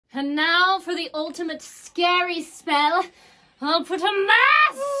And now for the ultimate scary spell. I'll put a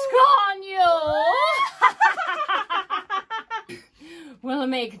mask on you. We'll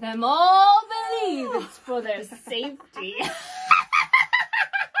make them all believe it's for their safety.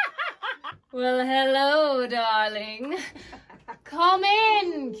 Well, hello, darling. Come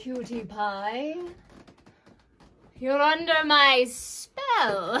in, cutie pie. You're under my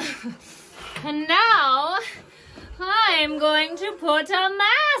spell. And now, I'm going to put a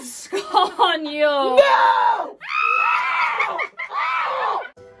mask on you. No!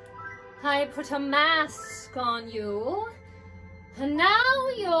 I put a mask on you. And now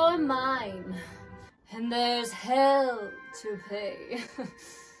you're mine. And there's hell to pay.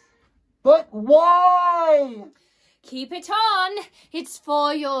 But why? Keep it on. It's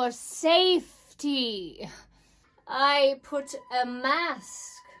for your safety. I put a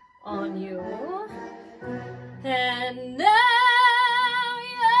mask on you. And now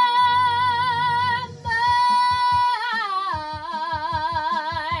you're mine.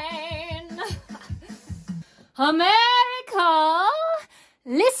 America,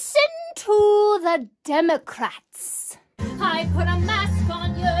 listen to the Democrats. I put a mask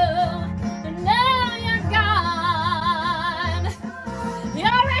on you, and now you're gone.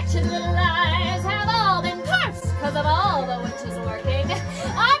 Your wretched little lives have all been cursed because of all the witches working.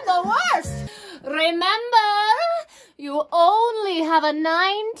 I'm the worst. Remember, you only have a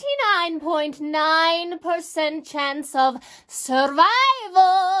 99.9% chance of survival.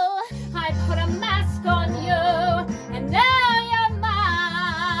 I put a mask on you, and now you're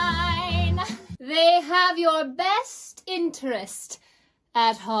mine. They have your best interest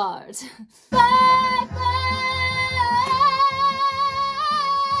at heart. Bye, bye,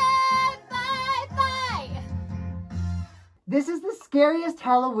 bye, bye. This is the scariest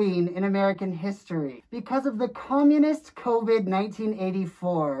Halloween in American history because of the communist COVID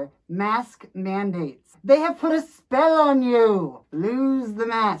 1984 mask mandates. They have put a spell on you. Lose the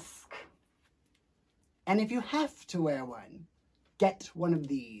mask. And if you have to wear one, get one of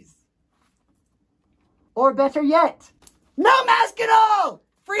these. Or better yet, no mask at all!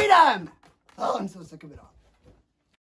 Freedom! Oh, I'm so sick of it all.